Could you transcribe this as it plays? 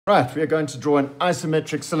Right, we are going to draw an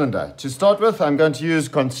isometric cylinder. To start with, I'm going to use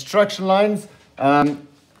construction lines we're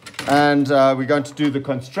going to do the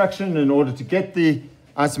construction. In order to get the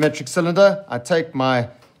isometric cylinder, I take my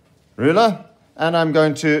ruler and I'm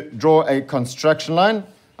going to draw a construction line.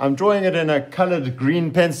 I'm drawing it in a colored green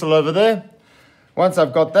pencil over there. Once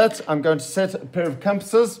I've got that, I'm going to set a pair of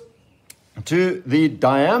compasses to the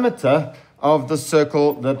diameter of the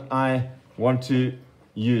circle that I want to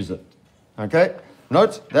use it. Okay?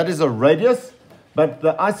 Note, that is a radius, but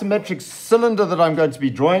the isometric cylinder that I'm going to be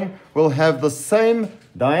drawing will have the same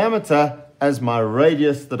diameter as my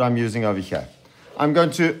radius that I'm using over here. I'm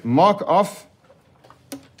going to mark off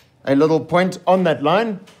a little point on that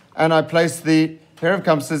line, and I place the pair of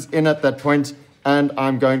compasses in at that point, and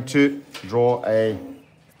I'm going to draw a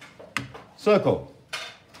circle.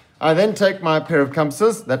 I then take my pair of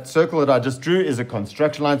compasses. That circle that I just drew is a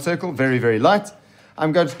construction line circle, very, very light.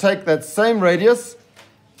 I'm going to take that same radius,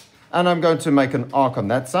 and I'm going to make an arc on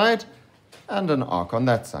that side and an arc on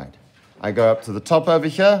that side. I go up to the top over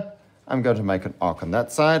here. I'm going to make an arc on that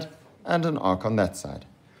side and an arc on that side.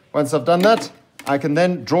 Once I've done that, I can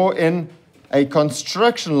then draw in a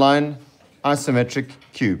construction line isometric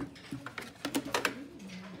cube.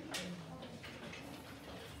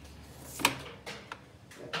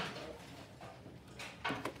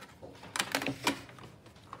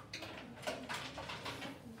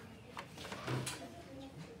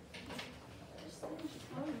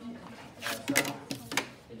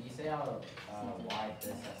 Wide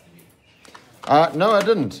this has to be? No, I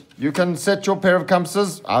didn't. You can set your pair of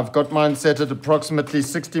compasses. I've got mine set at approximately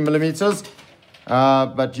 60 millimeters,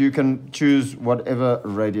 but you can choose whatever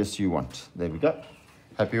radius you want. There we go.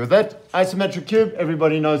 Happy with that? Isometric cube,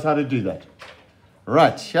 everybody knows how to do that.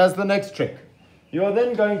 Right, here's the next trick. You are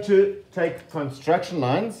then going to take construction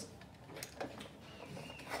lines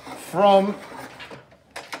from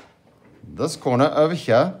this corner over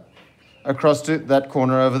here across to that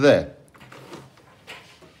corner over there.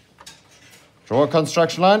 Draw a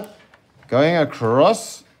construction line going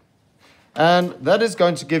across, and that is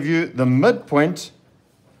going to give you the midpoint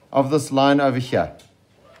of this line over here.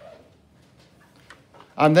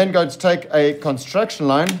 I'm then going to take a construction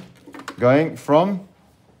line going from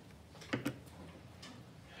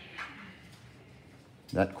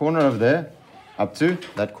that corner over there up to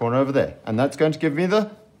that corner over there, and that's going to give me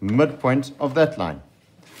the midpoint of that line.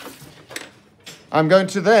 I'm going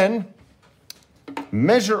to then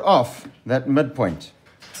measure off that midpoint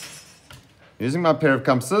using my pair of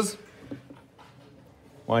compasses.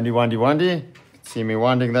 Windy, windy, windy. You can see me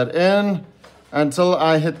winding that in until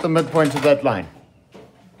I hit the midpoint of that line.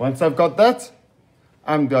 Once I've got that,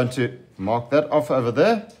 I'm going to mark that off over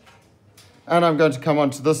there, and I'm going to come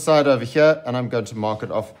onto this side over here, and I'm going to mark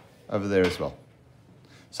it off over there as well.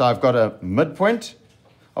 So I've got a midpoint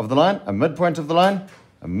of the line, a midpoint of the line,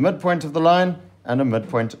 a midpoint of the line, and a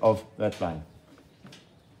midpoint of that line.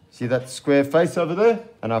 See that square face over there?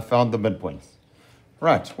 And I found the midpoints.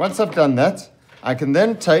 Right, once I've done that, I can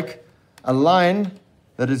then take a line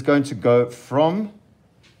that is going to go from,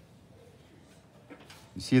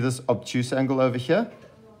 you see this obtuse angle over here?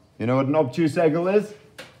 You know what an obtuse angle is?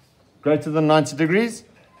 Greater than 90 degrees.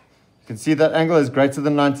 You can see that angle is greater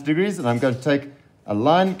than 90 degrees, and I'm going to take a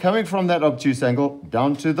line coming from that obtuse angle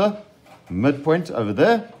down to the midpoint over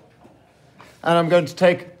there. And I'm going to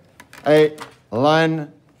take a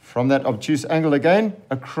line from that obtuse angle again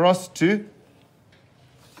across to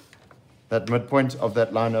that midpoint of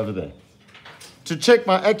that line over there. To check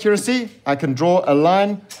my accuracy, I can draw a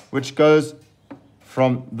line which goes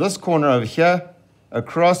from this corner over here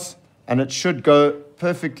across, and it should go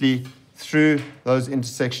perfectly through those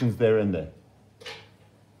intersections there and there.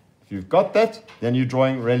 If you've got that, then you're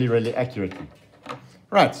drawing really, really accurately.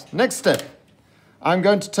 Right, next step. I'm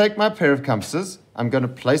going to take my pair of compasses, I'm going to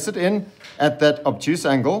place it in at that obtuse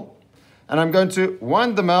angle, and I'm going to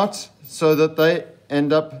wind them out so that it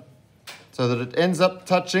ends up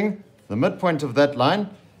touching the midpoint of that line,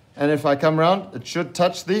 and if I come around, it should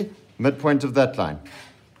touch the midpoint of that line.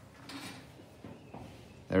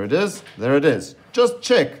 There it is, there it is. Just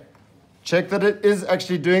check. Check that it is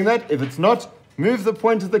actually doing that. If it's not, move the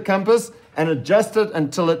point of the compass and adjust it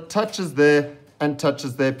until it touches there and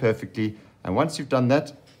touches there perfectly. And once you've done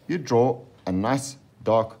that, you draw a nice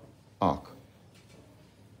dark arc.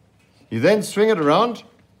 You then swing it around,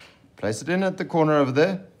 place it in at the corner over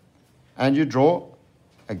there, and you draw,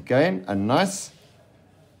 again, a nice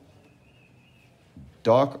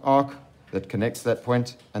dark arc that connects that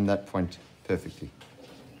point and that point perfectly.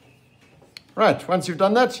 Right, once you've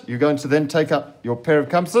done that, you're going to then take up your pair of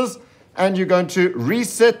compasses and you're going to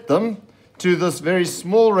reset them to this very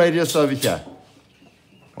small radius over here.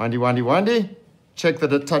 Windy, windy, windy. Check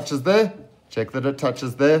that it touches there. Check that it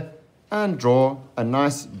touches there. And draw a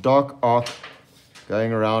nice dark arc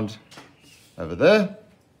going around over there.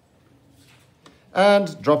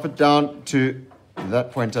 And drop it down to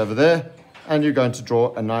that point over there. And you're going to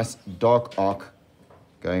draw a nice dark arc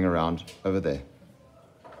going around over there.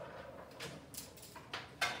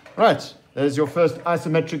 Right, there's your first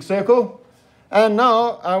isometric circle. And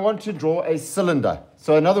now I want to draw a cylinder.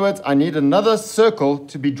 So in other words, I need another circle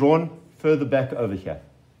to be drawn further back over here.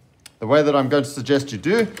 The way that I'm going to suggest you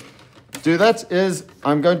do that is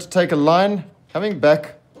I'm going to take a line coming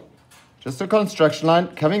back, just a construction line,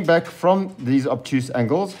 coming back from these obtuse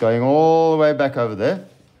angles, going all the way back over there.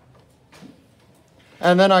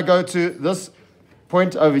 And then I go to this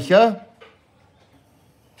point over here,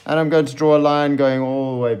 and I'm going to draw a line going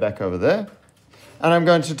all the way back over there. And I'm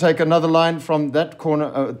going to take another line from that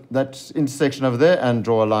corner, that intersection over there, and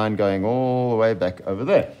draw a line going all the way back over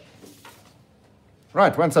there.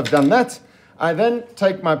 Right, once I've done that, I then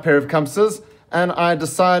take my pair of compasses and I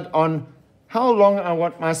decide on how long I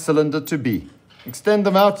want my cylinder to be. Extend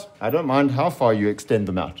them out. I don't mind how far you extend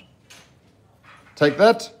them out. Take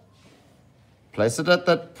that, place it at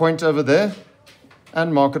that point over there,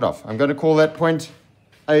 and mark it off. I'm going to call that point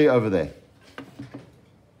A over there.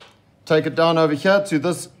 Take it down over here to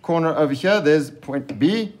this corner over here. There's point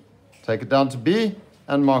B. Take it down to B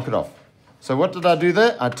and mark it off. So what did I do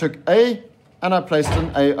there? I took A and I placed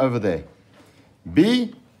an A over there.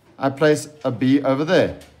 B, I place a B over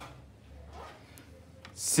there.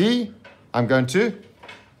 C, I'm going to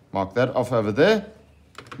mark that off over there.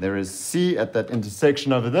 There is C at that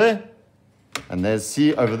intersection over there. And there's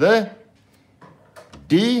C over there.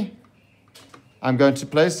 D, I'm going to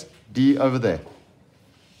place D over there.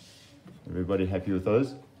 Everybody happy with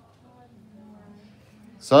those?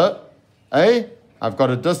 So, A, I've got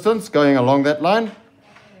a distance going along that line.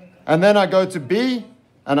 And then I go to B,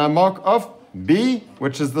 and I mark off B,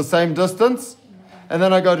 which is the same distance. And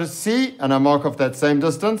then I go to C, and I mark off that same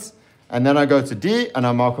distance. And then I go to D, and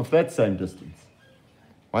I mark off that same distance.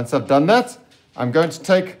 Once I've done that, I'm going to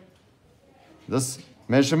take this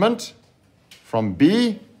measurement from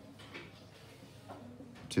B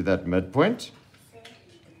to that midpoint.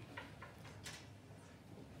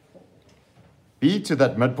 B to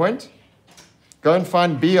that midpoint. Go and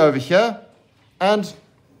find B over here and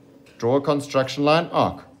draw a construction line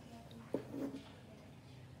arc.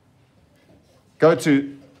 Go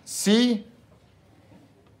to C,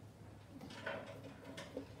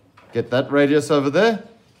 get that radius over there,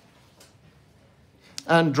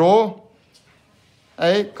 and draw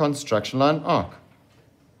a construction line arc.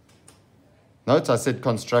 Note I said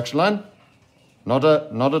construction line, not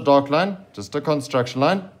a dark line, just a construction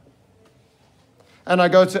line. And I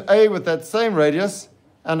go to A with that same radius,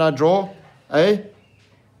 and I draw a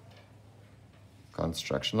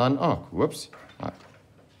construction line arc. Whoops. My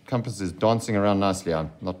compass is dancing around nicely.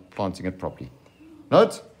 I'm not planting it properly.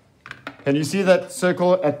 Note, can you see that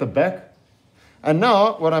circle at the back? And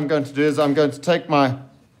now what I'm going to do is I'm going to take my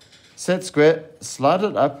set square, slide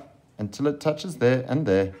it up until it touches there and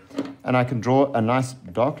there. And I can draw a nice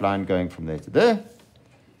dark line going from there to there.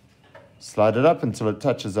 Slide it up until it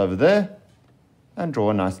touches over there. And draw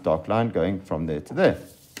a nice dark line going from there to there.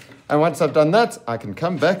 And once I've done that, I can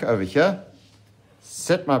come back over here,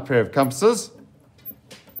 set my pair of compasses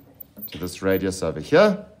to this radius over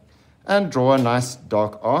here, and draw a nice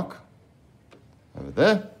dark arc over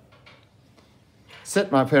there.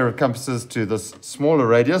 Set my pair of compasses to this smaller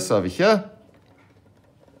radius over here.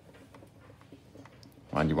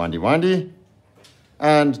 Windy, windy, windy.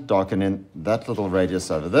 And darken in that little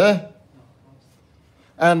radius over there.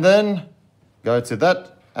 And then go to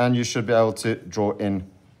that, and you should be able to draw in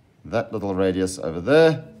that little radius over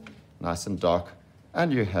there, nice and dark,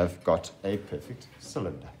 and you have got a perfect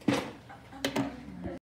cylinder.